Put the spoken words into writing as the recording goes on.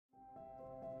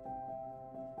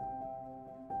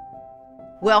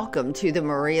Welcome to the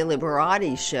Maria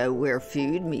Liberati Show, where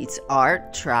food meets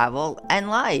art, travel, and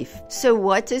life. So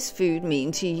what does food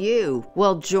mean to you?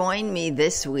 Well, join me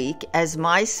this week as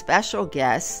my special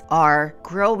guests are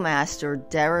Grill Master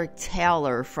Derek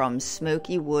Taylor from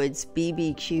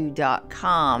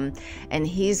SmokyWoodsBBQ.com, and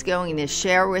he's going to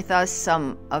share with us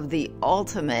some of the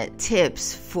ultimate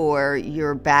tips for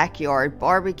your backyard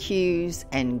barbecues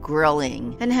and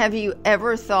grilling. And have you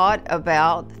ever thought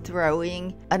about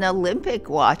throwing an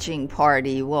Olympic watching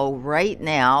party? Well, right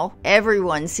now,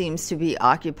 everyone seems to be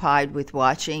occupied with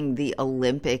watching the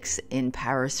Olympics in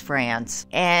Paris, France.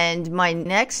 And my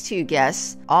next two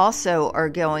guests also are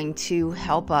going to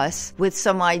help us with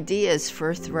some ideas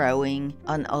for throwing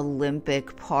an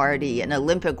Olympic party, an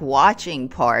Olympic watching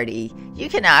party. You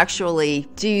can actually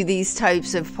do these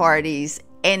types of parties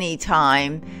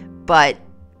anytime, but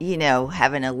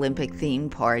have an Olympic themed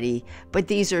party. But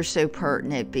these are so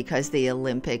pertinent because the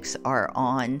Olympics are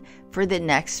on for the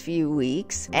next few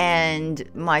weeks. And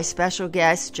my special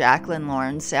guest, Jacqueline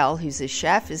Laurencelle, who's a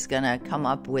chef, is going to come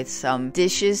up with some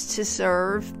dishes to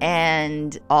serve.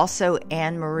 And also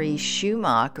Anemarie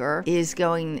Schumacher is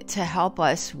going to help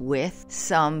us with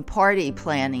some party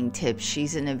planning tips.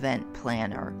 She's an event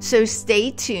planner. So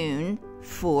stay tuned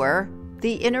for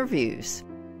the interviews.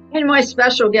 And my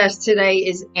special guest today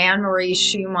is Anemarie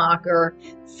Schumacher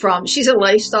she's a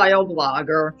lifestyle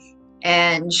blogger,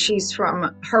 and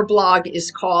her blog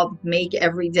is called Make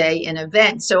Every Day an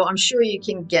Event. So I'm sure you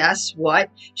can guess what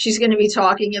she's going to be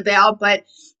talking about, but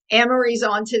Annemarie's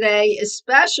on today,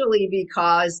 especially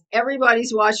because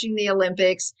everybody's watching the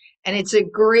Olympics, and it's a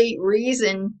great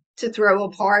reason to throw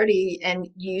a party and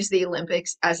use the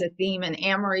Olympics as a theme. And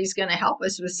Annemarie's going to help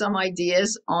us with some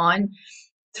ideas on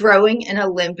throwing an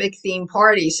Olympic themed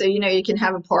party. So, you can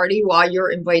have a party while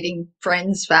you're inviting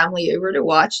friends, family over to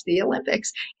watch the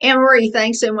Olympics. Anemarie,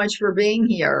 thanks so much for being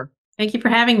here. Thank you for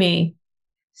having me.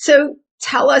 So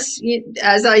tell us,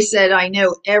 as I said, I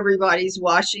know everybody's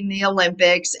watching the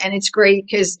Olympics, and it's great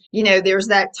because, there's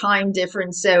that time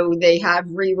difference. So they have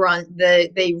rerun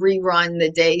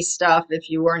the day stuff if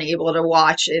you weren't able to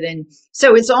watch it. And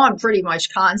so it's on pretty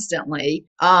much constantly.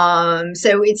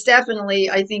 So it's definitely,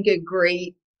 I think, a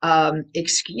great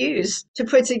excuse to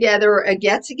put together a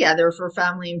get together for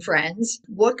family and friends.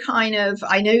 I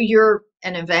know you're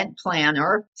an event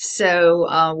planner,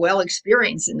 so well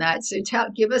experienced in that. So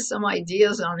give us some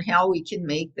ideas on how we can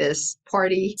make this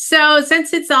party. So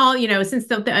since it's all, since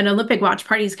an Olympic watch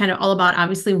party is kind of all about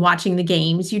obviously watching the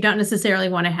games, you don't necessarily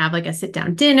want to have like a sit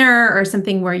down dinner or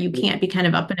something where you can't be kind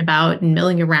of up and about and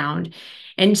milling around.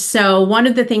 And so one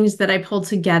of the things that I pulled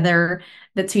together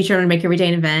that's featured on Make Every Day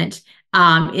an Event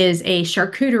is a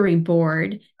charcuterie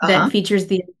board that features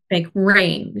the Olympic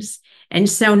rings. And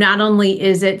so not only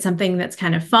is it something that's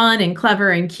kind of fun and clever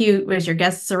and cute as your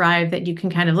guests arrive that you can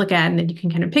kind of look at and that you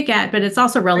can kind of pick at, but it's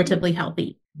also relatively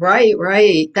healthy.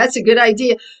 Right. That's a good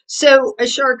idea. So a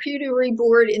charcuterie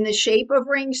board in the shape of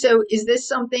rings. So is this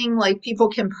something like people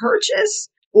can purchase?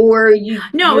 Or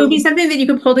No, it would be something that you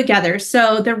can pull together.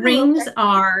 So the rings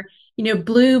are,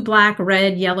 blue, black,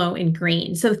 red, yellow, and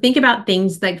green. So think about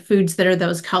things like foods that are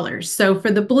those colors. So for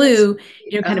the blue,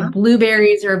 kind of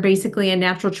blueberries are basically a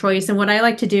natural choice. And what I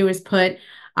like to do is put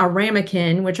a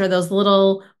ramekin, which are those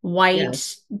little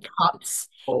white cups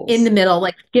in the middle,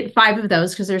 like get 5 of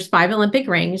those because there's 5 Olympic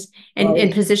rings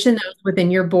and position those within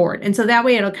your board. And so that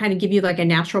way it'll kind of give you like a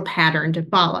natural pattern to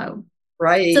follow.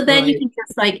 Right. So then you can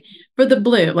just like for the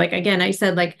blue, like again, I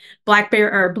said like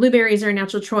blackberry or blueberries are a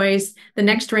natural choice. The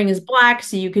next ring is black.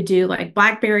 So you could do like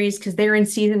blackberries because they're in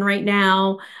season right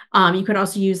now. You could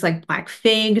also use like black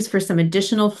figs for some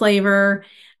additional flavor.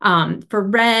 For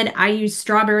red, I use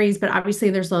strawberries, but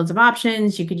obviously there's loads of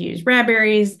options. You could use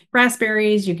raspberries.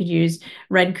 You could use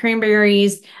red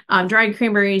cranberries, dried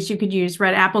cranberries. You could use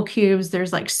red apple cubes.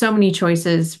 There's like so many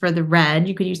choices for the red.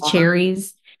 You could use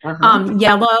cherries.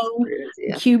 Yellow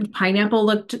cubed pineapple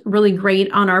looked really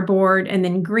great on our board. And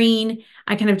then green,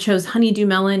 I kind of chose honeydew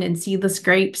melon and seedless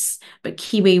grapes, but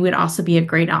kiwi would also be a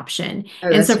great option.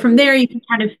 And so from there, you can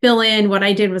kind of fill in. What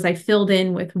I did was I filled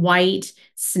in with white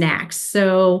snacks.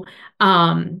 So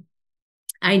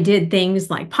I did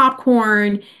things like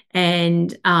popcorn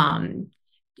and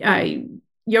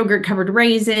yogurt covered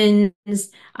raisins,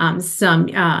 some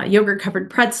yogurt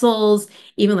covered pretzels,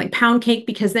 even like pound cake,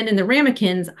 because then in the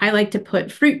ramekins, I like to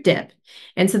put fruit dip.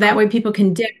 And so that way people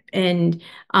can dip and,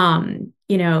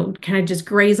 kind of just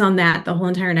graze on that the whole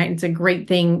entire night. It's a great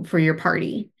thing for your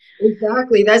party.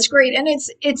 Exactly. That's great. And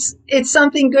it's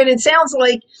something good. It sounds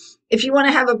like if you want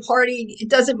to have a party, it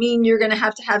doesn't mean you're going to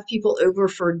have people over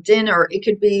for dinner. It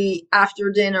could be after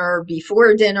dinner,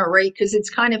 before dinner, right? Because it's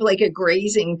kind of like a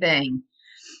grazing thing.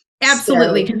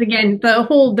 Absolutely, So because again,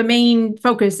 the main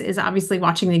focus is obviously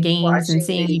watching the games and watching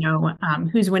seeing, the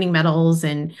who's winning medals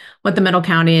and what the medal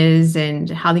count is and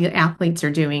how the athletes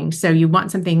are doing. So you want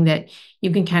something that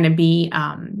you can kind of be, you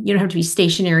don't have to be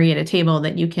stationary at a table,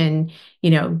 that you can,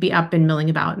 be up and milling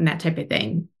about and that type of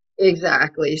thing.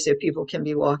 exactly, so people can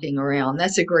be walking around.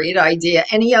 That's a great idea.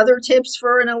 Any other tips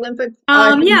for an Olympic theme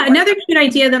Yeah, party? another good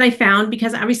idea that I found,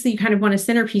 because obviously you kind of want a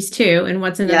centerpiece too, and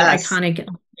what's another Yes. iconic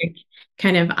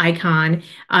kind of icon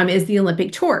is the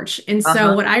Olympic torch. And so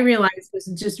Uh-huh. what I realized was,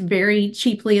 just very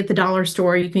cheaply at the dollar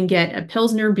store, you can get a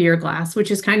Pilsner beer glass, which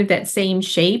is kind of that same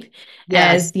shape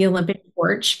as Yes. the Olympic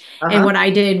torch. And Uh-huh. what I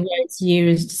did was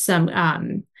used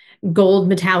some gold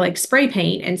metallic spray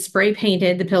paint and spray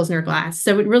painted the Pilsner glass.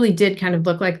 So it really did kind of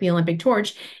look like the Olympic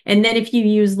torch. And then if you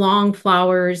use long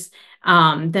flowers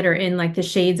that are in like the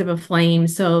shades of a flame.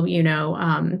 So,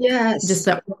 just Yes.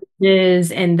 the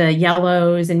oranges and the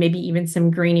yellows and maybe even some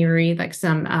greenery, like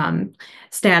some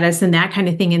status and that kind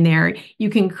of thing in there. You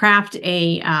can craft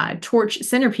a torch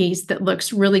centerpiece that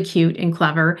looks really cute and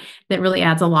clever, that really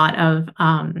adds a lot of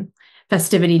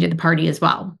festivity to the party as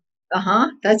well. Uh-huh.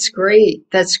 That's great.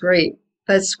 That's great.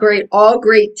 That's great. All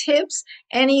great tips.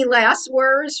 Any last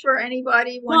words for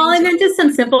anybody Well, wanting and to? then just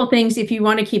some simple things if you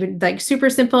want to keep it like super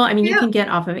simple. I mean, you Yeah. can get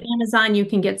off of Amazon, you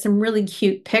can get some really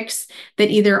cute pics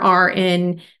that either are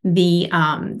in the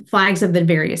flags of the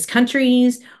various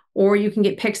countries, or you can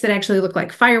get pics that actually look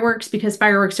like fireworks, because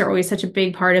fireworks are always such a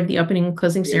big part of the opening and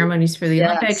closing ceremonies for the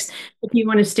Olympics. Yes. If you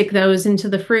want to stick those into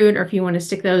the fruit, or if you want to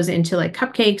stick those into like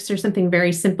cupcakes or something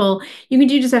very simple, you can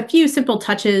do just a few simple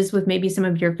touches with maybe some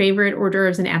of your favorite hors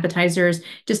d'oeuvres and appetizers,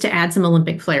 just to add some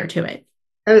Olympic flair to it.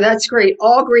 Oh, that's great.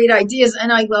 All great ideas.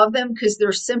 And I love them because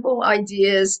they're simple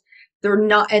ideas. They're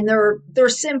not, and they're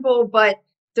simple, but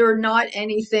they're not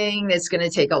anything that's going to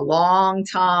take a long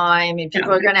time and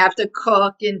people Yeah. are going to have to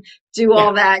cook and do Yeah.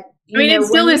 all that. I mean, it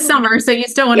still When is you summer, so you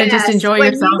still want to just yes, enjoy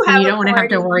when you yourself, and have you a don't want to have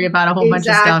to party, worry about a whole bunch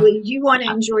of stuff. exactly. You want to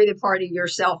Yeah. enjoy the party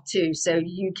yourself too, so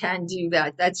you can do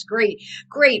that. That's great.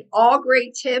 Great. All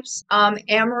great tips.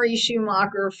 Anemarie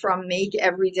Schumacher from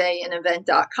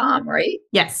MakeEverydayAnEvent.com, right?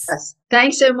 Yes. Yes.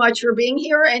 Thanks so much for being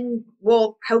here, and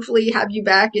we'll hopefully have you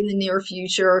back in the near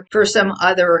future for some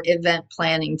other event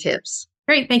planning tips.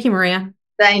 Great. Thank you, Maria.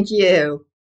 Thank you.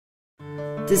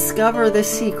 Discover the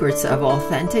secrets of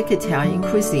authentic Italian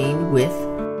cuisine with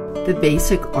the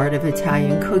Basic Art of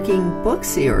Italian Cooking book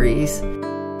series.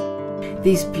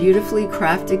 These beautifully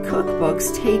crafted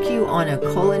cookbooks take you on a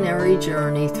culinary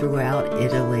journey throughout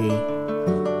Italy.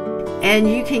 And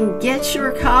you can get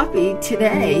your copy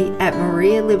today at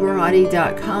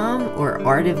marialiberati.com or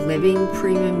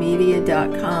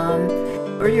artoflivingprimamedia.com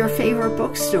or your favorite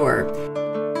bookstore.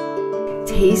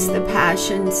 Taste the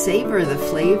passion, savor the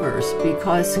flavors,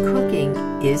 because cooking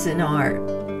is an art.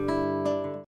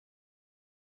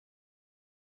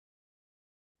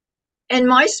 And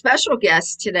my special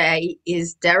guest today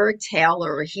is Derek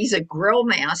Taylor. He's a grill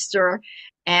master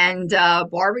and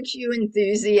barbecue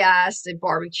enthusiast, a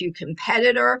barbecue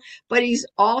competitor, but he's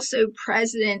also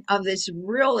president of this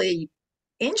really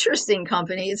interesting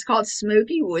company. It's called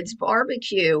Smoky Woods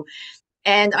Barbecue.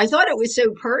 And I thought it was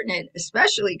so pertinent,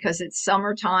 especially because it's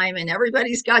summertime and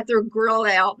everybody's got their grill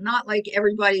out. Not like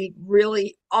everybody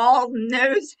really all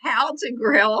knows how to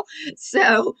grill.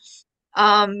 So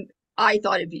um, I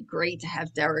thought it'd be great to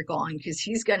have Derek on because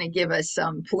he's going to give us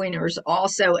some pointers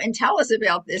also and tell us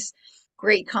about this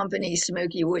great company,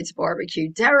 Smoky Woods Barbecue.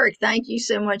 Derek, thank you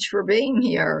so much for being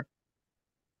here.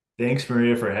 Thanks,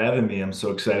 Maria, for having me. I'm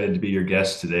so excited to be your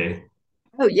guest today.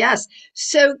 Oh, yes.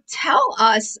 So tell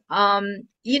us, I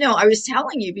was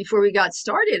telling you before we got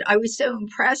started, I was so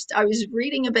impressed. I was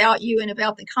reading about you and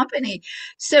about the company.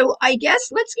 So I guess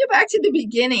let's go back to the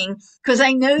beginning because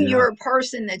I know Yeah. you're a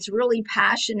person that's really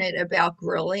passionate about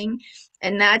grilling,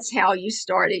 and that's how you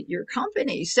started your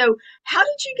company. So how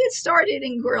did you get started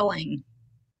in grilling?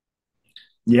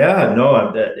 Yeah,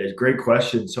 no, that's a great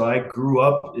question. So I grew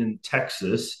up in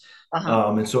Texas,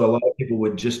 Uh-huh. and so a lot of people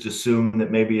would just assume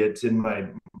that maybe it's in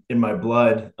my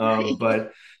blood,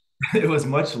 but it was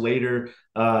much later.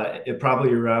 It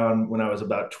probably around when I was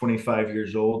about 25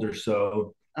 years old or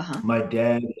so. Uh-huh. My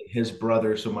dad, his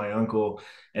brother, so my uncle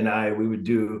and I, we would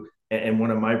do, and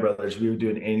one of my brothers, we would do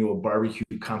an annual barbecue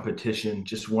competition,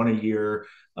 just one a year.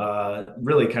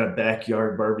 Really kind of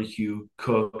backyard barbecue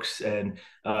cooks, and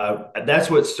that's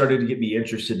what started to get me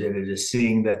interested in it. Is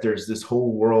seeing that there's this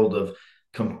whole world of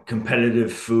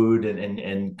competitive food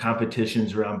and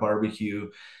competitions around barbecue.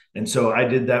 And so I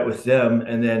did that with them.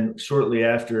 And then shortly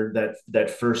after that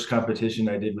first competition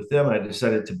I did with them, I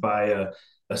decided to buy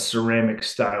a ceramic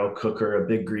style cooker, a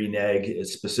big green egg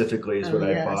specifically is Oh, what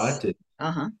I yes. bought. And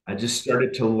Uh-huh. I just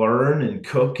started to learn and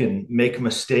cook and make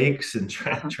mistakes and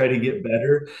Uh-huh. try to get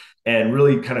better, and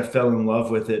really kind of fell in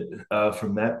love with it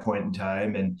from that point in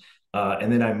time. And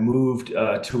then I moved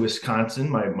to Wisconsin.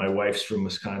 My wife's from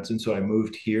Wisconsin, so I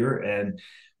moved here. And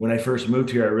when I first moved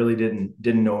here, I really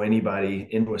didn't know anybody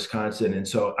in Wisconsin, and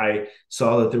so I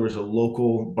saw that there was a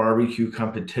local barbecue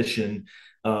competition.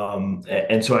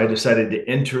 And so I decided to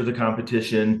enter the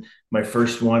competition, my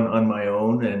first one on my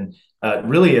own, and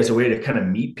really as a way to kind of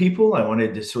meet people. I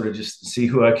wanted to sort of just see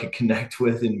who I could connect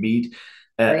with and meet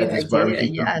Great at this idea.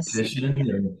 barbecue Yes.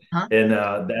 competition, and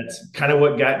Huh? that's kind of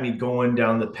what got me going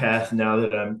down the path now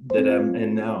that I'm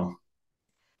in now.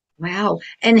 Wow.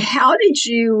 And how did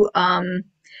you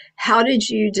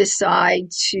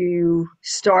decide to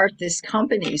start this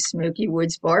company, Smoky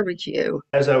Woods Barbecue?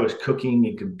 As I was cooking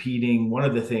and competing, one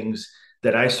of the things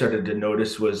that I started to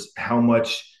notice was how much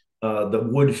the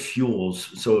wood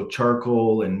fuels, so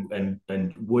charcoal and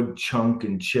wood chunk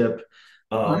and chip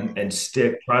Huh? and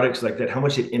stick products like that, how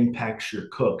much it impacts your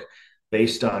cook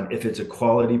based on if it's a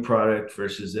quality product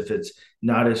versus if it's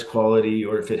not as quality,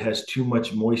 or if it has too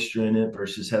much moisture in it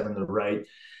versus having the right.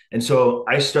 And so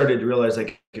I started to realize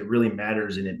like it really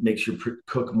matters, and it makes your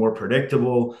cook more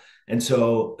predictable. And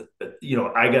so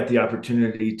I got the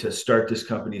opportunity to start this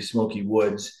company, Smoky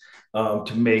Woods,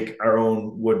 to make our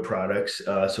own wood products.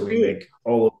 So we Great. make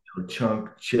all of chunk,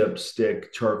 chip,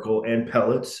 stick, charcoal, and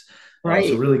pellets. So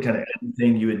Right. really, kind of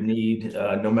everything you would need,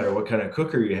 no matter what kind of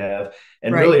cooker you have.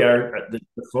 And Right. really, the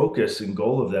focus and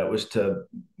goal of that was to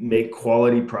make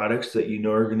quality products that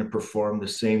are going to perform the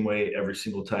same way every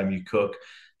single time you cook.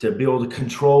 To be able to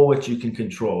control what you can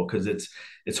control, because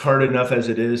it's hard enough as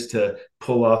it is to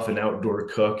pull off an outdoor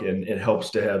cook, and it helps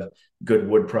to have good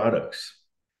wood products.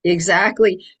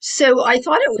 Exactly. So I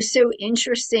thought it was so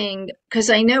interesting because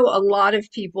I know a lot of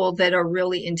people that are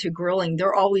really into grilling.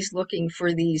 They're always looking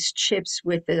for these chips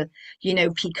with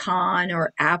pecan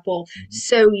or apple.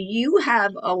 So you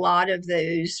have a lot of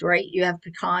those, right? You have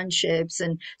pecan chips,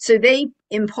 and so they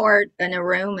impart an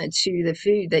aroma to the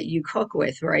food that you cook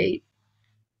with, right?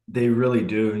 They really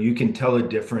do. You can tell a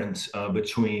difference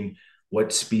between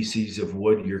what species of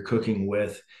wood you're cooking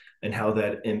with and how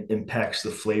that impacts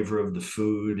the flavor of the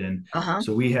food. And Uh-huh.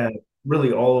 so we have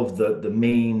really all of the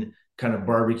main kind of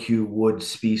barbecue wood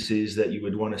species that you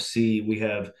would want to see. We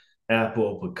have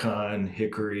apple, pecan,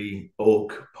 hickory,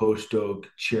 oak, post oak,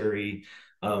 cherry.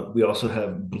 We also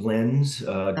have blends,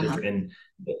 Uh-huh. different, and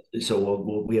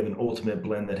so we have an ultimate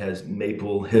blend that has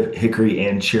maple, hickory,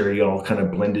 and cherry all kind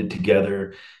of blended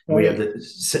together. And we have Right.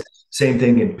 the same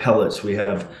thing in pellets. We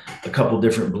have a couple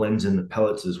different blends in the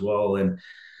pellets as well. And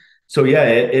so yeah,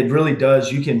 it really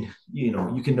does. You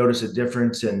can notice a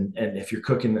difference. And if you're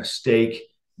cooking a steak,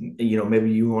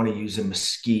 maybe you want to use a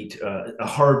mesquite, a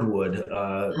hardwood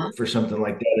Uh-huh. for something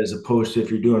like that, as opposed to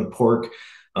if you're doing pork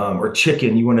or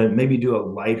chicken, you want to maybe do a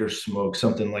lighter smoke,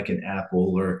 something like an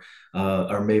apple or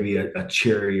maybe a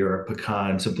cherry or a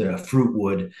pecan, something, a fruit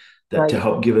wood, that to Right.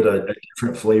 help give it a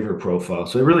different flavor profile.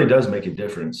 So it really does make a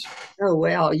difference. Oh,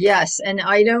 well, yes. And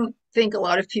I don't think a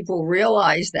lot of people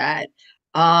realize that.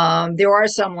 There are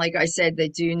some, like I said,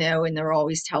 that do know, and they're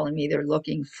always telling me they're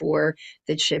looking for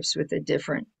the chips with a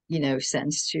different,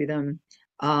 sense to them,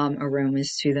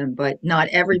 aromas to them, but not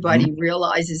everybody Mhm.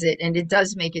 realizes it, and it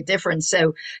does make a difference.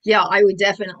 So, yeah, I would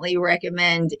definitely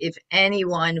recommend if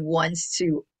anyone wants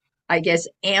to, I guess,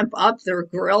 amp up their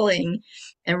grilling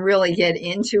and really get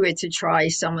into it to try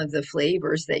some of the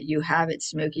flavors that you have at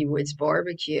Smoky Woods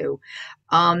Barbecue.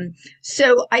 Um,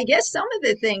 so I guess some of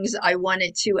the things I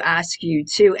wanted to ask you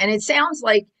too, and it sounds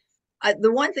like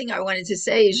the one thing I wanted to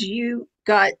say is you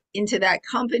got into that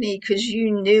company because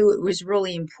you knew it was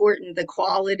really important, the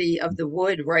quality of the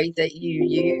wood, right, that you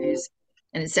use.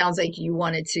 And it sounds like you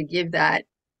wanted to give that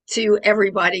to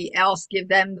everybody else, give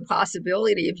them the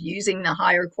possibility of using the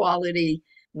higher quality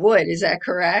wood. Is that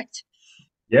correct?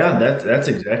 Yeah, that's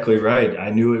exactly right. I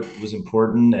knew it was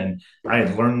important, and I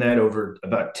had learned that over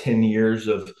about 10 years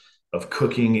of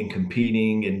cooking and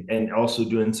competing, and also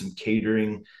doing some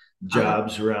catering Uh-huh.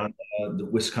 jobs around the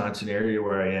Wisconsin area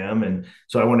where I am. And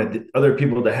so I wanted other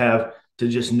people to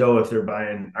just know if they're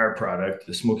buying our product,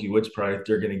 the Smoky Woods product,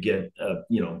 they're going to get a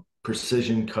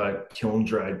precision cut, kiln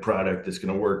dried product that's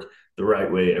going to work the right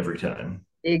way every time.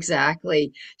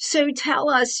 Exactly. So tell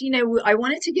us, I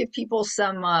wanted to give people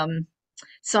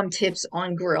some tips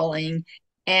on grilling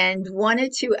and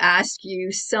wanted to ask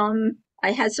you some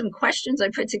I had some questions I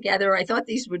put together. I thought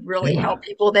these would really Yeah. help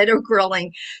people that are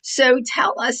grilling. So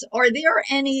tell us, are there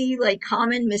any like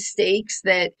common mistakes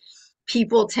that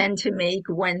people tend to make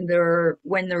when they're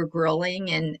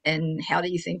grilling, and how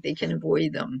do you think they can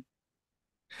avoid them?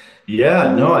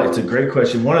 Yeah, no, it's a great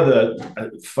question. One of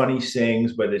the funny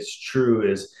sayings, but it's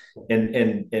true, is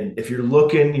and if you're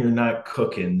looking, you're not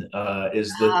cooking,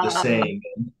 is the Ah, saying.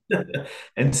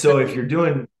 And so if you're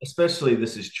doing, especially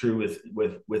this is true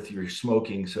with your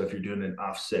smoking. So if you're doing an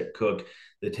offset cook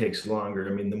that takes longer,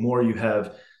 I mean, the more you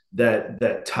have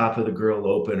that top of the grill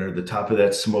open, or the top of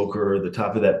that smoker, or the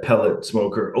top of that pellet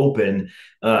smoker open,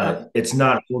 it's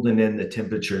not holding in the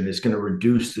temperature, and it's going to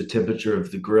reduce the temperature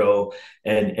of the grill,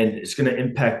 and it's going to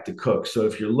impact the cook. So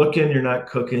if you're looking, you're not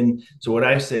cooking. So what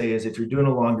I say is, if you're doing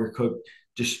a longer cook,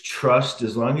 just trust,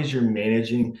 as long as you're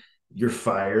managing your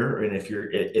fire. And if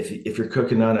you're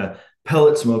cooking on a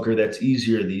pellet smoker, that's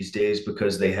easier these days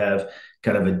because they have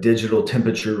kind of a digital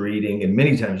temperature reading, and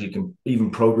many times you can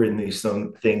even program these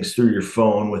things through your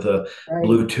phone with a right.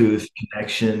 Bluetooth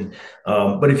connection.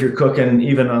 But if you're cooking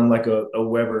even on like a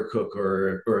Weber cook,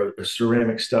 or a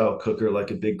ceramic style cooker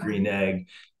like a Big Green Egg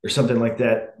or something like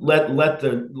that, let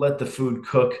the food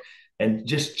cook, and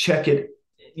just check it,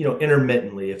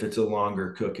 intermittently. If it's a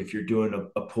longer cook, if you're doing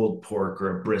a pulled pork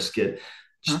or a brisket,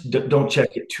 Huh? don't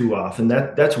check it too often.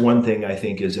 That's one thing I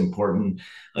think is important.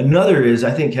 Another is, I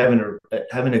think, having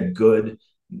a good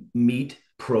meat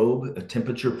probe, a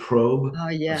temperature probe Oh,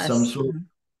 of some yes. sort.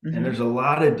 And Hmm. there's a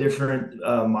lot of different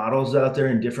models out there,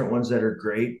 and different ones that are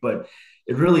great, but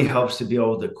it really helps to be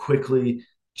able to quickly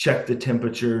check the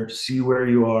temperature, see where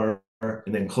you are,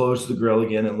 and then close the grill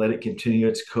again and let it continue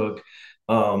its cook.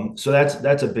 So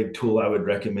that's a big tool I would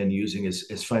recommend using,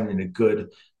 is finding a good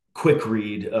quick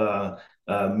read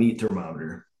meat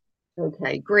thermometer.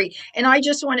 Okay, great. And I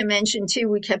just want to mention too,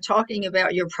 we kept talking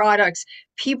about your products.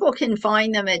 People can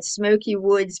find them at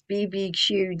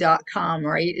smokywoodsbbq.com,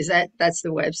 right? That's the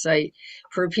website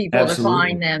for people to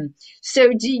find Absolutely. them. So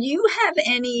do you have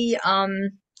any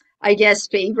I guess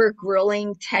favorite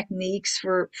grilling techniques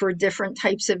for different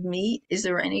types of meat? Is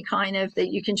there any kind of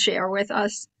that you can share with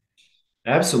us?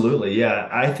 Absolutely. Yeah.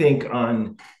 I think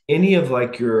on any of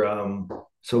like your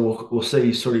so we'll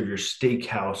say sort of your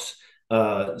steakhouse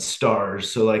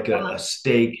stars. So like a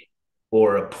steak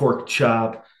or a pork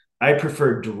chop. I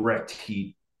prefer direct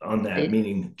heat on that, Right.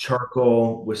 meaning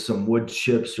charcoal with some wood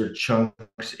chips or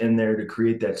chunks in there to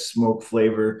create that smoke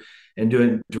flavor, and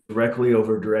doing it directly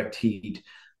over direct heat.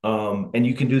 And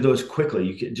you can do those quickly.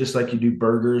 You can, just like you do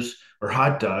burgers or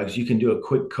hot dogs, you can do a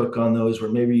quick cook on those,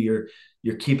 where maybe you're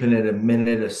keeping it a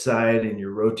minute aside and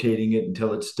you're rotating it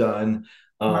until it's done.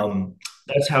 Uh-huh.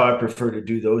 That's how I prefer to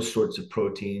do those sorts of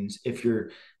proteins. If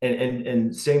you're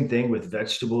and same thing with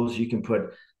vegetables, you can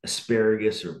put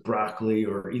asparagus or broccoli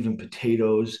or even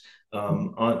potatoes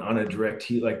on a direct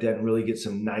heat like that, and really get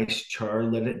some nice char.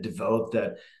 Let it develop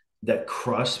that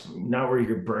crust, not where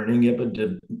you're burning it, but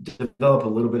to develop a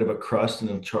little bit of a crust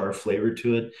and a char flavor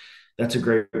to it. That's a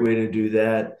great way to do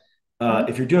that. Mhm.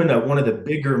 If you're doing one of the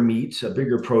bigger meats, a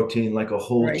bigger protein like a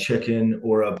whole Right. chicken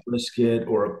or a brisket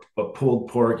or a pulled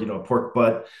pork, a pork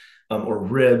butt, or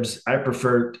ribs, I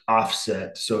prefer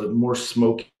offset. So more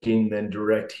smoking than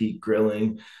direct heat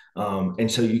grilling.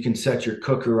 And so you can set your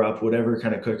cooker up, whatever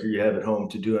kind of cooker you have at home,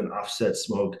 to do an offset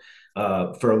smoke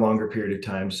for a longer period of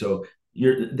time. So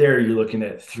you're looking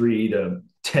at 3 to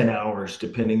 10 hours,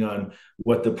 depending on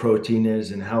what the protein is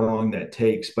and how long that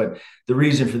takes. But the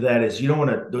reason for that is, you don't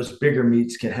want to, those bigger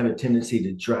meats can have a tendency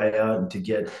to dry out and to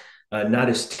get not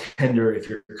as tender if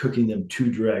you're cooking them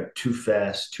too direct, too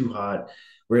fast, too hot.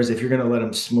 Whereas if you're going to let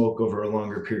them smoke over a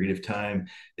longer period of time,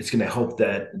 it's going to help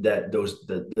the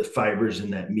fibers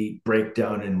in that meat break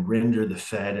down and render the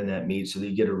fat in that meat, so that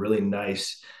you get a really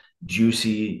nice,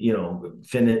 juicy,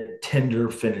 tender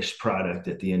finished product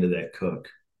at the end of that cook.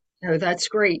 Oh, that's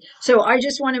great. So I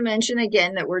just want to mention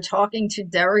again that we're talking to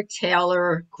Derek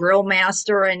Taylor, Grill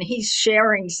Master, and he's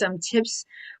sharing some tips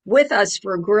with us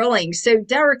for grilling. So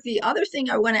Derek, the other thing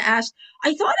I want to ask,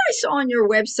 I thought I saw on your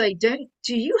website, do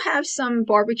you have some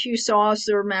barbecue sauce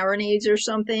or marinades or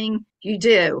something? You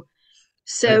do.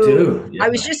 I So do. I Yeah.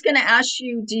 was just going to ask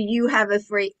you, do you have a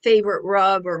favorite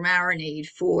rub or marinade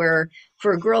for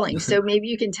grilling? So maybe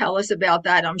you can tell us about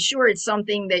that. I'm sure it's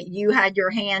something that you had your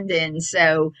hand in,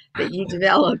 so that you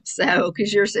developed, so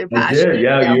because you're so I did. passionate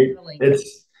Yeah. about grilling.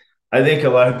 I think a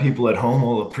lot of people at home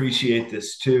will appreciate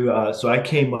this too. So I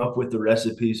came up with the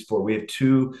recipes we have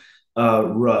two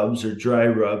rubs, or dry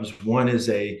rubs. One is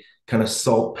a kind of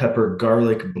salt, pepper,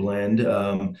 garlic blend.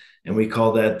 And we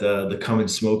call that the come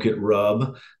and smoke it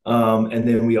rub. And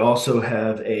then we also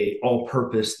have the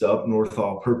up north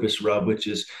all-purpose rub, which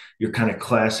is your kind of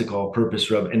classic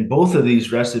all-purpose rub. And both of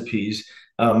these recipes,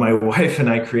 my wife and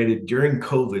I created during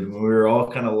COVID when we were all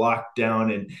kind of locked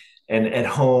down and at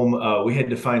home. We had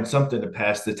to find something to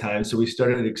pass the time, so we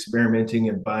started experimenting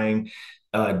and buying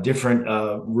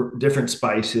different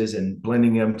spices and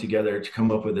blending them together to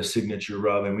come up with a signature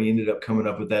rub. And we ended up coming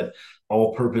up with that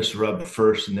all-purpose rub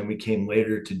first, and then we came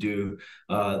later to do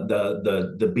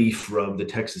the beef rub, the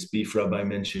Texas beef rub I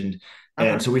mentioned.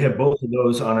 And so we have both of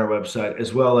those on our website,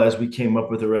 as well as we came up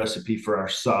with a recipe for our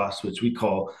sauce, which we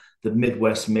call the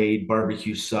Midwest made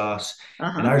barbecue sauce.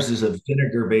 And ours is a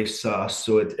vinegar-based sauce,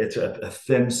 so it's a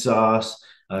thin sauce,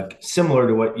 similar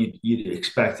to what you'd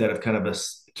expect out of kind of a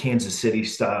Kansas City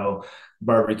style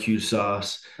barbecue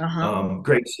sauce.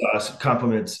 Great sauce,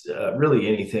 complements really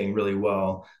anything really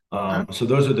well. So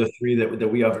those are the three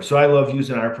that we offer. So I love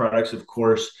using our products, of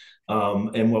course,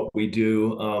 and what we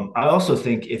do. I also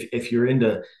think if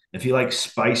you like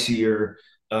spicier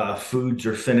foods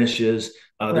or finishes,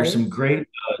 there's some great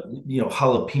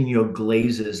jalapeno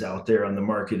glazes out there on the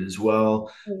market as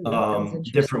well.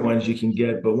 Different ones you can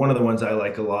get, but one of the ones I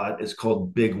like a lot is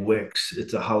called Big Wicks.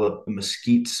 It's a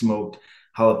mesquite smoked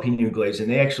jalapeno glaze, and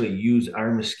they actually use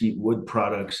our mesquite wood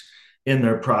products in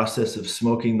their process of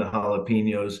smoking the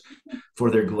jalapenos for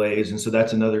their glaze. And so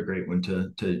that's another great one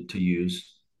to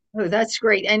use. Oh, that's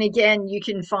great. And again, you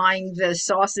can find the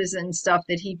sauces and stuff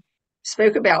that he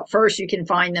spoke about first. You can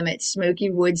find them at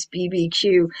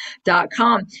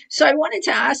smokywoodsbbq.com. So I wanted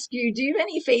to ask you, do you have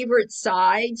any favorite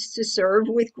sides to serve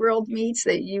with grilled meats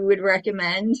that you would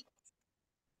recommend?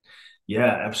 Yeah,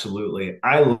 absolutely.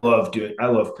 I love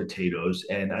potatoes,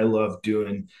 and I love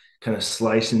doing kind of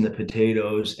slicing the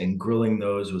potatoes and grilling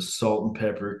those with salt and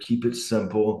pepper. Keep it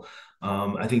simple.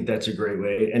 I think that's a great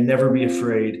way, and never be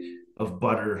afraid of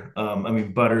butter. I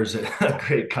mean, butter is a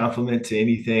great complement to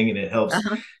anything, and it helps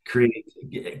create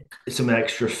some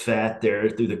extra fat there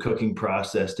through the cooking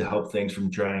process to help things from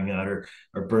drying out or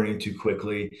burning too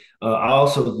quickly. I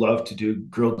also love to do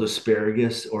grilled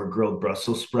asparagus or grilled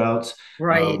Brussels sprouts,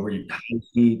 Right. where you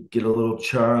heat, get a little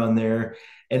char on there.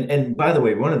 And by the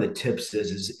way, one of the tips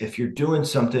is if you're doing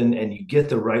something and you get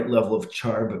the right level of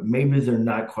char, but maybe they're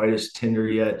not quite as tender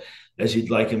yet as you'd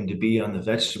like them to be on the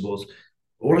vegetables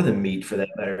or the meat for that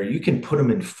matter, you can put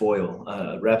them in foil,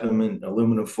 wrap them in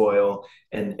aluminum foil,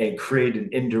 and create an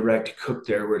indirect cook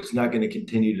there where it's not going to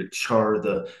continue to char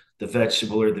the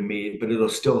vegetable or the meat, but it'll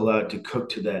still allow it to cook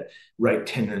to that right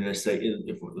tenderness, that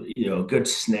good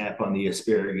snap on the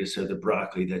asparagus or the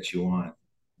broccoli that you want.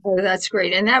 Oh, that's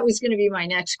great. And that was going to be my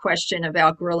next question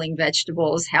about grilling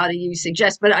vegetables. How do you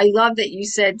suggest? But I love that you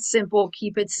said simple,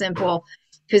 keep it simple,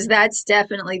 because that's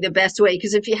definitely the best way.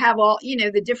 Because if you have all,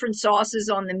 the different sauces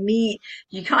on the meat,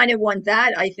 you kind of want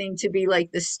that, I think, to be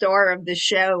like the star of the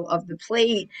show, of the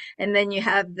plate. And then you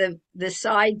have the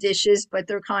side dishes, but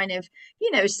they're kind of,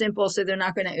 simple, so they're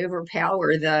not going to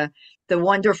overpower the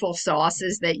wonderful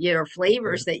sauces or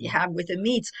flavors that you have with the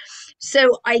meats.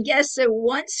 So I guess so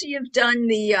once you've done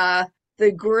the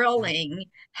grilling,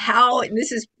 how, and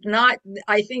this is not,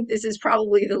 I think this is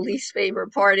probably the least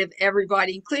favorite part of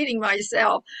everybody, including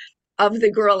myself, of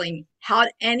the grilling. How,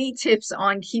 any tips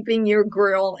on keeping your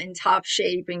grill in top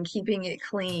shape and keeping it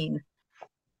clean?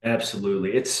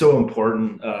 Absolutely. It's so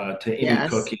important to any Yes.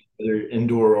 cooking, whether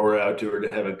indoor or outdoor, to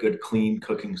have a good, clean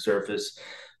cooking surface.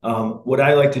 What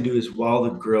I like to do is while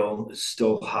the grill is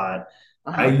still hot,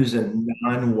 I Uh-huh. use a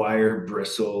non-wire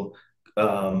bristle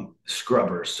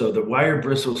scrubber. So the wire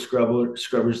bristle scrubbers,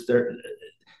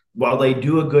 while they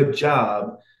do a good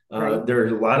job, Right. there are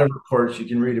a lot of reports you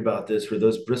can read about this where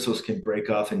those bristles can break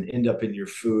off and end up in your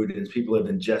food, and people have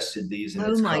ingested these, and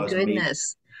Oh it's my caused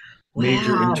goodness.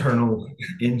 major Wow. internal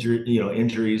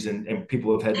injuries, and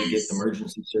people have had to get Yes.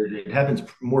 emergency surgery. It happens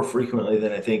more frequently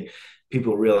than I think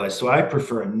people realize. So I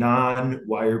prefer a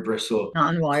non-wire bristle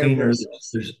Non-wire cleaner.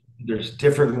 bristles. There's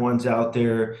different ones out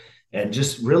there, and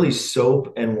just really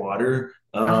soap and water,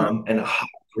 Uh-huh. and a hot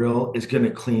grill is going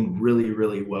to clean really,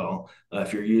 really well.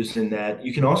 If you're using that,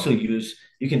 you can also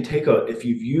you can take if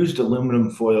you've used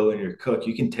aluminum foil in your cook,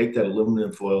 you can take that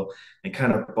aluminum foil and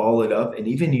kind of ball it up and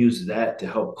even use that to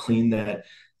help clean that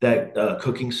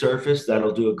cooking surface.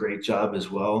 That'll do a great job as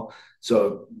well.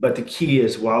 So, but the key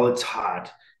is while it's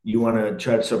hot, you want to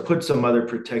try to put some other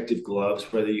protective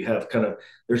gloves, whether you have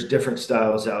there's different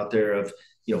styles out there of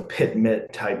pit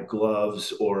mitt type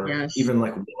gloves, or Yes. even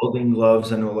like welding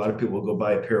gloves. I know a lot of people will go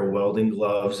buy a pair of welding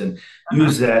gloves and Uh-huh.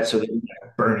 use that so that you're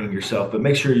not burning yourself, but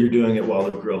make sure you're doing it while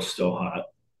the grill's still hot.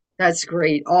 That's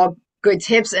great. All good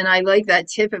tips. And I like that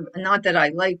tip. Not that I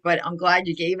like, but I'm glad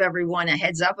you gave everyone a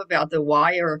heads up about the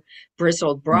wire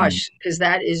bristled Mm. brush because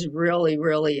that is really,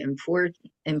 really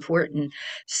important.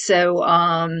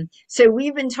 So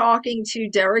we've been talking to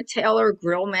Derek Taylor,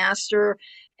 Grill Master,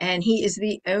 and he is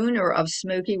the owner of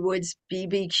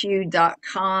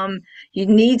SmokyWoodsBBQ.com. You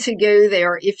need to go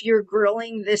there if you're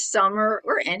grilling this summer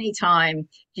or anytime.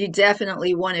 You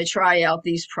definitely want to try out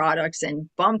these products and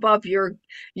bump up your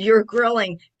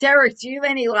grilling. Derek, do you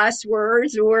have any last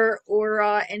words or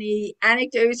any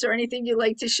anecdotes or anything you'd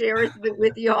like to share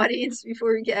with the audience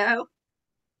before we go?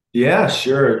 Yeah,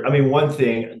 sure. I mean, one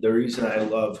thing, the reason I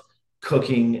love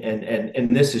cooking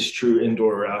and this is true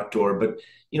indoor or outdoor, but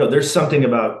there's something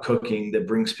about cooking that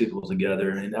brings people together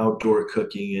and outdoor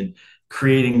cooking and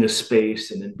creating the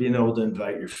space and then being able to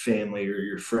invite your family or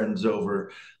your friends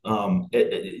over. I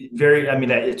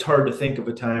mean, it's hard to think of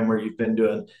a time where you've been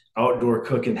doing outdoor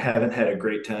cooking, haven't had a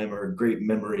great time or a great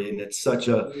memory. And it's such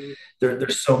a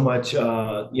there's so much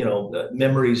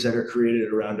memories that are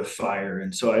created around a fire,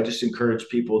 and so I just encourage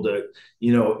people to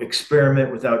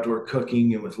experiment with outdoor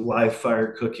cooking and with live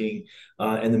fire cooking,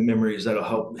 and the memories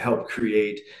that'll help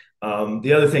create.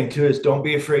 The other thing too is don't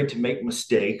be afraid to make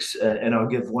mistakes, and I'll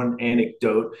give one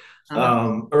anecdote.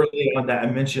 Uh, Early on, that I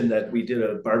mentioned that we did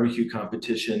a barbecue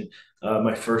competition.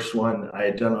 My first one I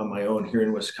had done on my own here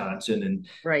in Wisconsin, and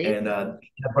right. and that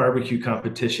barbecue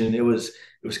competition, it was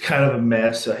kind of a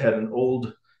mess. I had an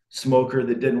old smoker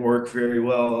that didn't work very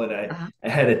well, and I, Uh, I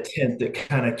had a tent that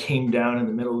kind of came down in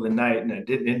the middle of the night, and I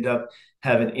didn't end up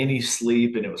having any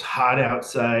sleep, and it was hot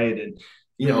outside, and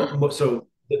so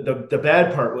the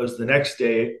bad part was the next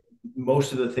day,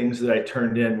 most of the things that I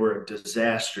turned in were a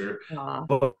disaster. uh,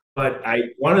 But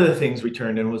one of the things we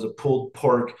turned in was a pulled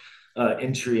pork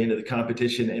entry into the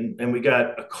competition, and we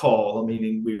got a call,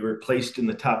 meaning we were placed in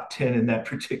the top 10 in that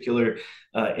particular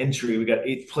entry. We got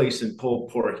eighth place in pulled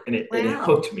pork, and it wow.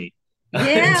 hooked me. And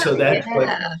Yeah, so that's what,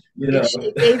 yeah. you know,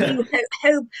 It gave you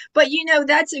hope. But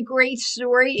that's a great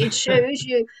story. It shows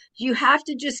you have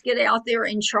to just get out there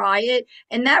and try it.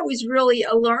 And that was really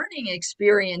a learning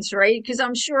experience, right? Because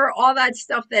I'm sure all that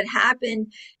stuff that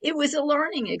happened, it was a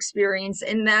learning experience.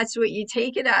 And that's what you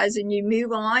take it as. And you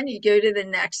move on, you go to the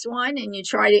next one and you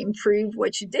try to improve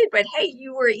what you did. But hey,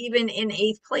 you were even in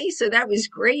eighth place. So that was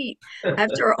great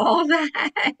after all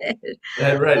that.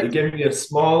 right. It gave me a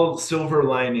small silver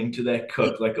lining to that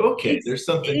cook. Like, okay, there's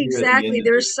something here at the end Exactly. of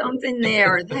There's something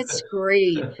there. That's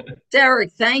great. this.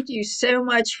 Derek, thank you so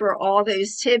much for all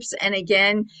those tips. And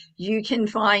again, you can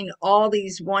find all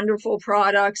these wonderful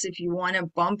products if you want to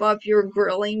bump up your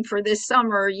grilling for this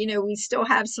summer. We still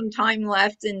have some time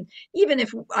left. And even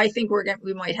if I think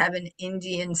we might have an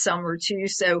Indian summer too.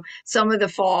 So some of the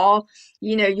fall,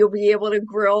 you'll be able to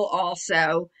grill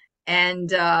also.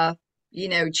 And,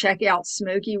 check out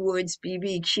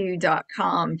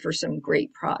SmokyWoodsBBQ.com for some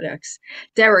great products.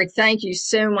 Derek, thank you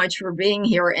so much for being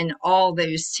here and all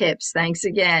those tips. Thanks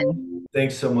again.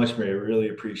 Thanks so much, Mary. I really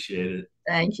appreciate it.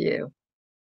 Thank you.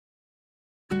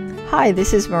 Hi,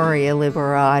 this is Maria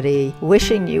Liberati,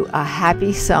 wishing you a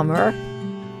happy summer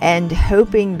and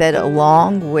hoping that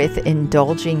along with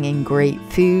indulging in great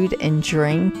food and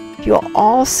drink, you'll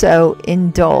also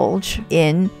indulge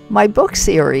in my book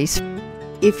series.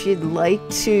 If you'd like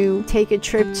to take a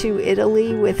trip to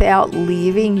Italy without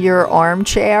leaving your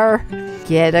armchair,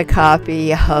 get a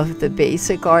copy of The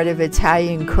Basic Art of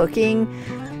Italian Cooking,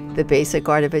 The Basic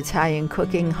Art of Italian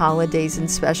Cooking Holidays and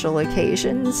Special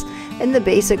Occasions, and The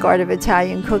Basic Art of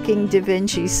Italian Cooking Da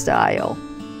Vinci Style.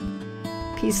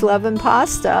 Peace, love, and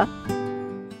pasta.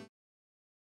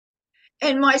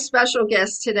 And my special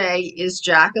guest today is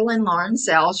Jacqueline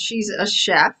Laurencelle. She's a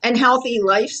chef and healthy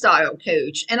lifestyle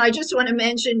coach. And I just want to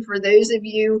mention for those of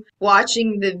you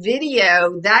watching the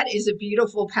video, that is a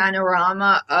beautiful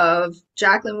panorama of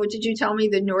Jacqueline. What did you tell me?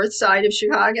 The north side of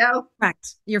Chicago?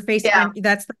 Correct. You're facing, Yeah.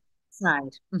 that's the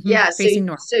side. Yeah, Facing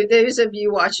north. so those of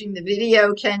you watching the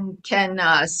video can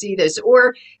see this,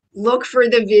 or look for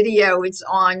the video. It's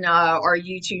on our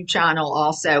YouTube channel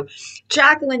also.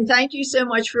 Jacqueline, thank you so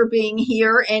much for being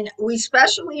here, and we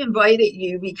specially invited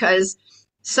you because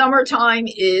summertime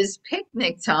is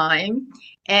picnic time,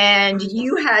 and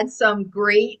you had some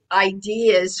great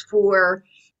ideas for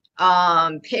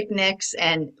picnics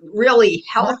and really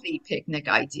healthy picnic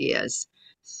ideas.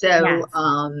 So,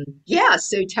 Yes.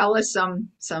 so tell us some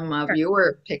of Sure.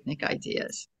 your picnic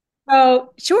ideas.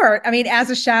 So, sure. I mean, as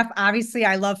a chef, obviously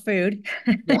I love food.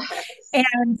 Yes.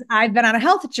 And I've been on a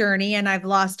health journey and I've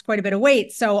lost quite a bit of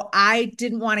weight. So I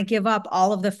didn't want to give up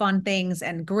all of the fun things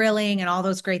and grilling and all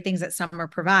those great things that summer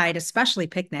provide, especially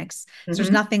picnics. So there's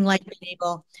Hmm. nothing like being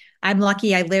able, I'm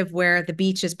lucky I live where the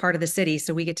beach is part of the city.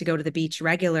 So we get to go to the beach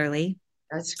regularly.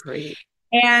 That's great.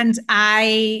 And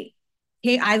I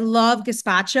love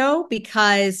gazpacho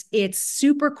because it's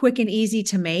super quick and easy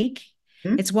to make.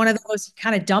 Mhm. It's one of those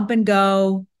kind of dump and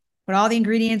go, put all the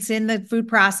ingredients in the food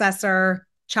processor,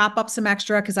 chop up some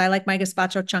extra because I like my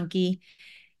gazpacho chunky.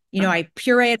 I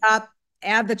puree it up,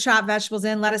 add the chopped vegetables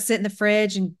in, let it sit in the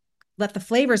fridge and let the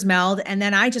flavors meld. And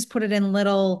then I just put it in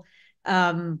little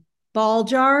um, ball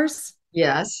jars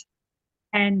Yes.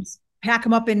 and pack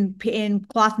them up in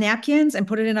cloth napkins and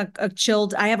put it in a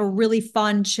chilled. I have a really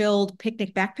fun chilled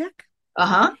picnic backpack,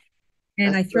 Uh-huh.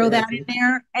 and That's I a throw great that idea. in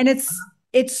there, and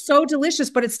it's so delicious,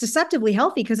 but it's deceptively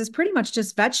healthy because it's pretty much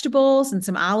just vegetables and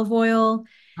some olive oil,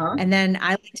 Huh? and then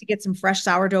I like to get some fresh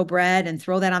sourdough bread and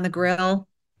throw that on the grill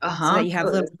so Uh-huh. that you have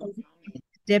Good. little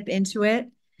dip into it,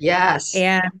 Yes.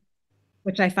 and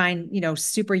which I find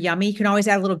super yummy. You can always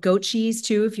add a little goat cheese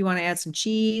too if you want to add some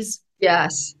cheese.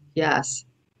 Yes. Yes.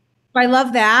 I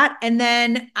love that. And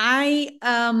then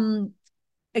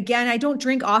again, I don't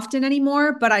drink often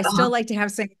anymore, but I Uh-huh. still like to have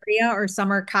sangria or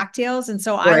summer cocktails. And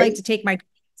so I like Right. to take my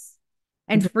drinks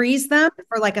and Mhm. freeze them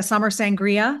for like a summer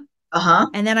sangria. Uh-huh.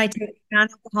 And then I take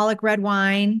non-alcoholic red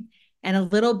wine and a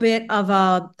little bit of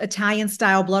a Italian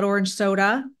style blood orange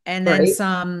soda Right.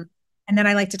 and then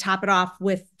I like to top it off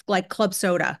with like club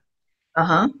soda.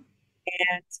 Uh-huh.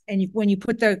 When you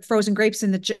put the frozen grapes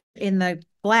in the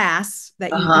glass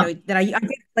that Uh-huh. I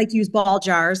like to use ball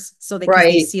jars so that because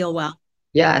they Right. seal well.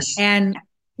 Yes. And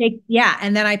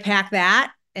and then I pack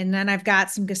that, and then I've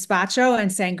got some gazpacho and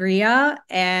sangria,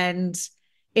 and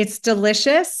it's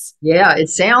delicious. Yeah, it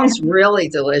sounds And really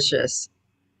delicious.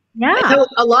 I yeah, know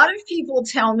a lot of people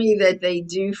tell me that they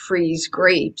do freeze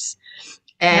grapes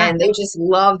yeah, and they just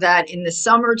love that in the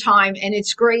summertime. And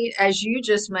it's great, as you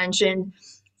just mentioned,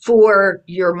 for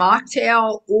your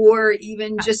mocktail or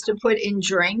even just to put in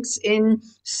drinks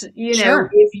sure.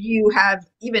 if you have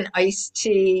even iced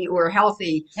tea or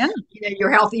healthy, Yeah.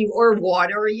 you're healthy or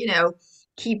water,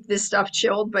 keep this stuff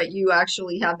chilled, but you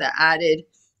actually have the added,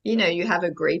 you have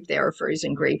a grape there, a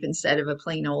frozen grape instead of a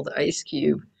plain old ice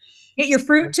cube. Get your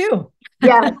fruit too.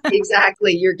 Yes,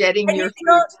 exactly. You're getting And your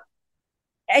fruit.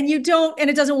 and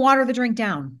it doesn't water the drink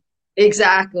down.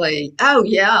 Exactly. Oh,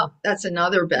 yeah. That's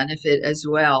another benefit as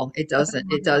well. It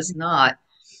does not.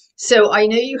 So I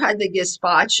know you had the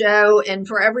gazpacho, and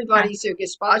for Yeah. everybody, so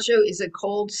gazpacho is a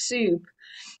cold soup.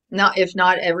 Not if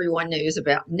not everyone knows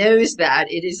that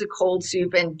it is a cold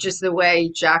soup, and just the way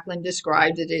Jacqueline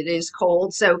described it, it is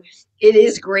cold. So it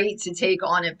is great to take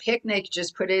on a picnic.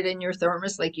 Just put it in your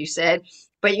thermos, like you said.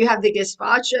 But you have the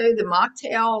gazpacho, the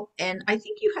mocktail, and I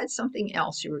think you had something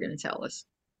else you were going to tell us.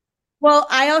 Well,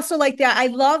 I also like that. I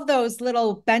love those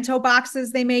little bento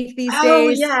boxes they make these Oh,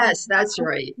 days. yes, that's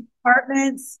right.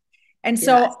 Apartments. And Yes.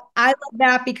 so I love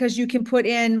that because you can put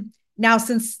in now,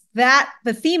 since that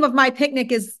the theme of my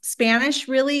picnic is Spanish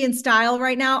really in style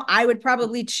right now, I would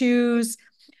probably choose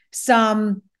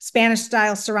some Spanish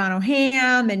style Serrano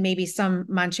ham and maybe some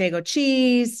Manchego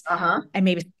cheese Uh-huh. and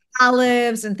maybe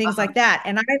olives and things Uh-huh. like that.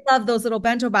 And I love those little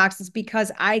bento boxes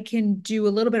because I can do a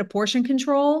little bit of portion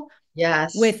control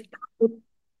Yes, with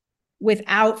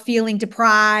without feeling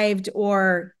deprived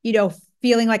or,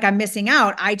 feeling like I'm missing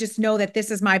out. I just know that this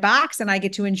is my box and I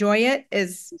get to enjoy it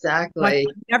as much. exactly.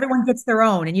 Everyone gets their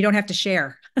own and you don't have to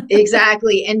share.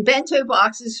 Exactly. And bento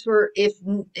boxes, for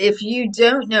if you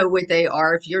don't know what they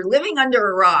are, if you're living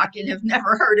under a rock and have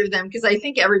never heard of them, because I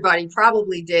think everybody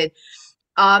probably did,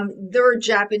 they're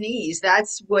Japanese.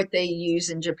 That's what they use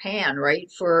in Japan,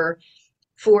 right? For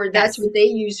that's Yes. what they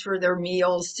use for their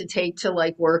meals to take to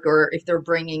like work, or if they're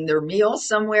bringing their meals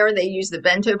somewhere, they use the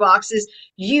bento boxes.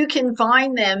 You can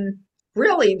find them,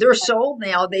 really, they're sold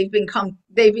now. They've become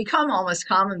almost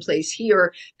commonplace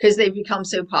here because they've become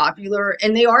so popular,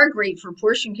 and they are great for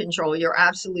portion control. You're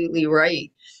absolutely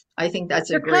right. I think that's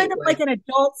a They're great kind of like way. an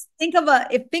adult. Think of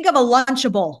a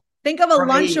Lunchable. Think of a Right.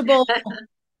 Lunchable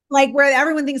like where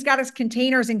everyone thinks got its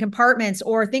containers and compartments,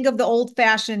 or think of the old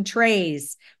fashioned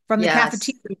trays from the Yes.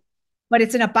 cafeteria, but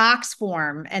it's in a box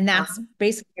form. And that's Uh-huh.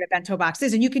 basically what a bento box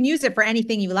is. And you can use it for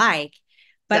anything you like.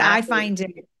 But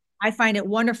Exactly. I find it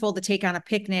wonderful to take on a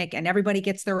picnic and everybody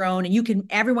gets their own. And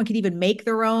everyone can even make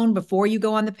their own before you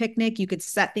go on the picnic. You could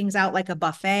set things out like a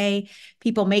buffet.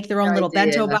 People make their Good own little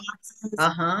idea. bento boxes,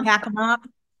 Uh-huh. pack them up.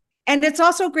 And it's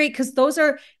also great because those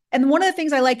are And one of the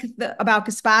things I like about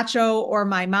gazpacho or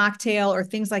my mocktail or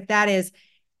things like that is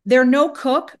they're no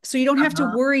cook, so you don't have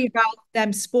to worry about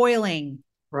them spoiling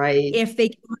Right. if they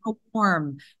get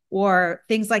warm or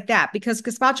things like that, because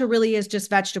gazpacho really is just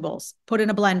vegetables put in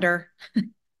a blender.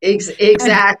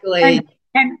 Exactly.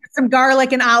 And some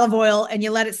garlic and olive oil, and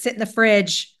you let it sit in the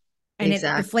fridge, and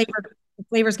Exactly. the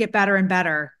flavors get better and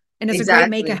better. And it's a great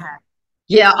make Exactly. ahead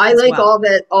Yeah, I as like well.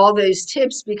 all those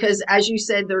tips because as you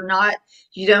said,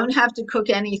 you don't have to cook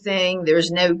anything.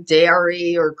 There's no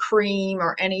dairy or cream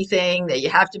or anything that you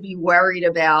have to be worried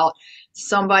about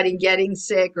somebody getting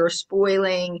sick or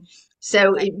spoiling.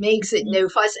 So Right. it makes it no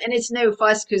fuss. And it's no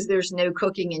fuss because there's no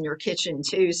cooking in your kitchen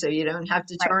too. So you don't have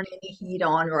to Right. turn any heat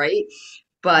on, right?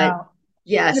 But Wow.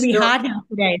 It's yes, gonna be hot here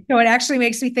today, so it actually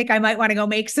makes me think I might want to go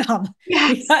make some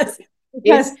yes, because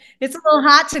it's it's a little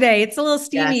hot today. It's a little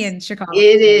steamy yes, in Chicago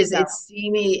it today. is. So It's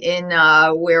steamy in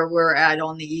where we're at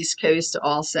on the East Coast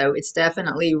also. It's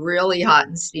definitely really hot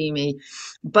and steamy.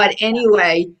 But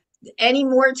anyway, any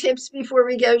more tips before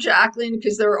we go, Jacqueline?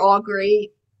 Because they're all great.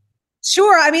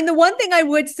 sure. I mean, the one thing I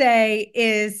would say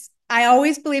is I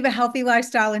always believe a healthy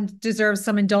lifestyle and deserves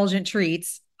some indulgent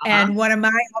treats. Uh-huh. And one of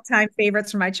my all-time favorites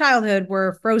from my childhood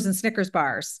were frozen Snickers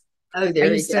bars. Oh, I there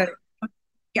you used go. to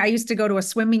I used to go to a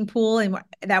swimming pool, and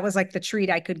that was like the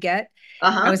treat I could get. I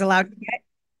Uh-huh. was allowed to get.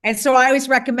 And so I always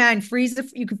recommend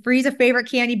you can freeze a favorite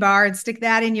candy bar and stick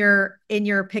that in your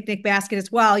picnic basket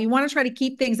as well. You want to try to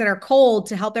keep things that are cold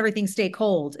to help everything stay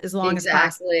cold as long as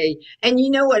possible. Exactly. And you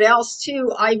know what else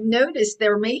too? I've noticed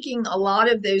they're making a lot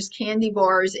of those candy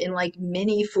bars in like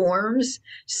mini forms.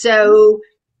 So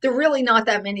they're really not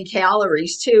that many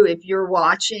calories too. If you're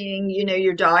watching,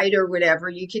 your diet or whatever,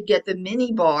 you could get the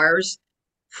mini bars,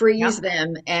 freeze Yep.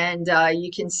 them, and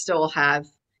you can still have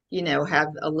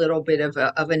a little bit of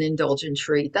an indulgent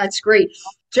treat. That's great.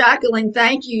 Jacqueline,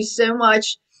 thank you so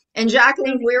much. And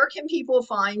Jacqueline, where can people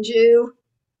find you?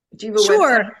 Do you have a website?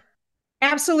 Sure.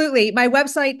 Absolutely. My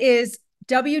website is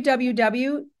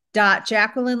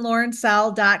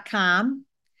www.jacquelinelaurencelle.com.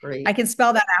 I Great. can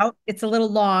spell that out. It's a little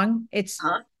long. It's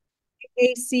Huh?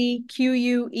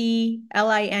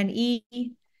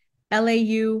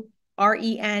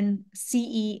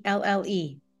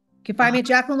 ACQUELINELAURENCELLE. You can find me at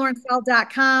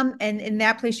jacquelinelaurencelle.com. And in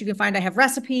that place, you can find I have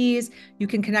recipes. You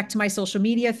can connect to my social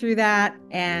media through that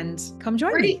and come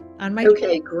join Great. me on my.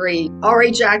 Okay, great. All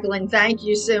right, Jacqueline, thank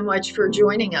you so much for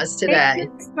joining us Thank today.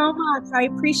 you so much. I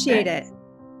appreciate it.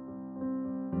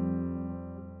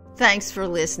 Thanks for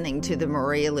listening to the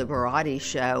Maria Liberati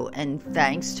Show, and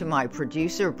thanks to my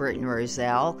producer, Britton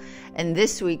Roselle, and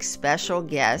this week's special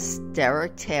guest,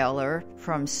 Derek Taylor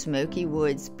from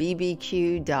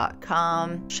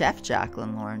SmokyWoodsBBQ.com, Chef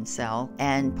Jacqueline Laurencelle,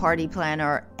 and party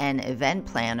planner and event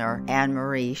planner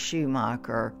Anemarie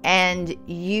Schumacher. And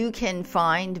you can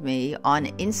find me on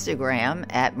Instagram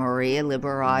at Maria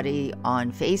Liberati,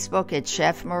 on Facebook at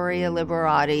Chef Maria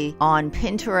Liberati, on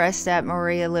Pinterest at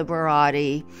Maria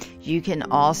Liberati. You can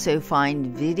also find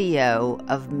video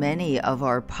of many of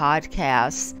our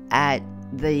podcasts at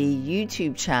the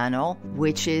YouTube channel,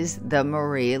 which is The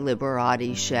Maria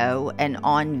Liberati Show, and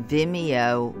on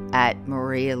Vimeo at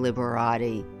Maria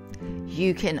Liberati.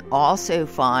 You can also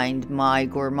find my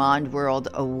Gourmand World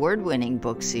award-winning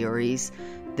book series,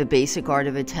 The Basic Art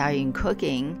of Italian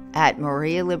Cooking, at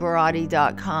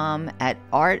marialiberati.com, at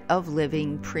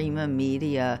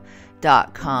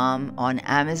artoflivingprimamedia.com, on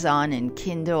Amazon and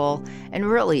Kindle, and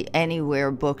really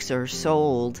anywhere books are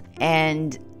sold.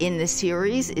 And in the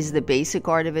series is The Basic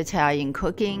Art of Italian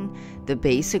Cooking, The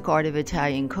Basic Art of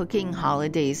Italian Cooking,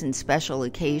 Holidays and Special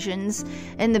Occasions,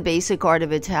 and The Basic Art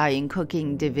of Italian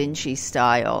Cooking, Da Vinci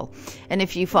Style. And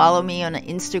if you follow me on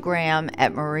Instagram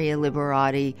at Maria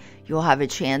Liberati, you'll have a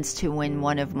chance to win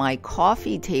one of my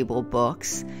coffee table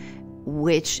books,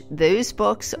 which those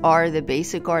books are The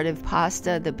Basic Art of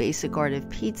Pasta, The Basic Art of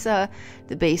Pizza,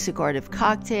 The Basic Art of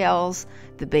Cocktails,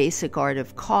 The Basic Art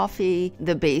of Coffee,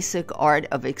 The Basic Art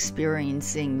of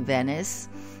Experiencing Venice,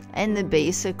 and The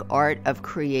Basic Art of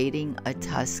Creating a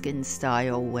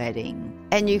Tuscan-Style Wedding.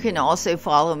 And you can also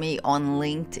follow me on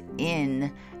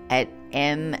LinkedIn at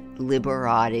M.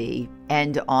 Liberati,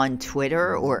 and on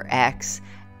Twitter or X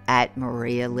at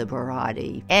Maria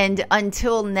Liberati. And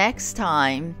until next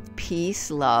time, peace,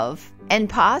 love, and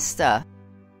pasta.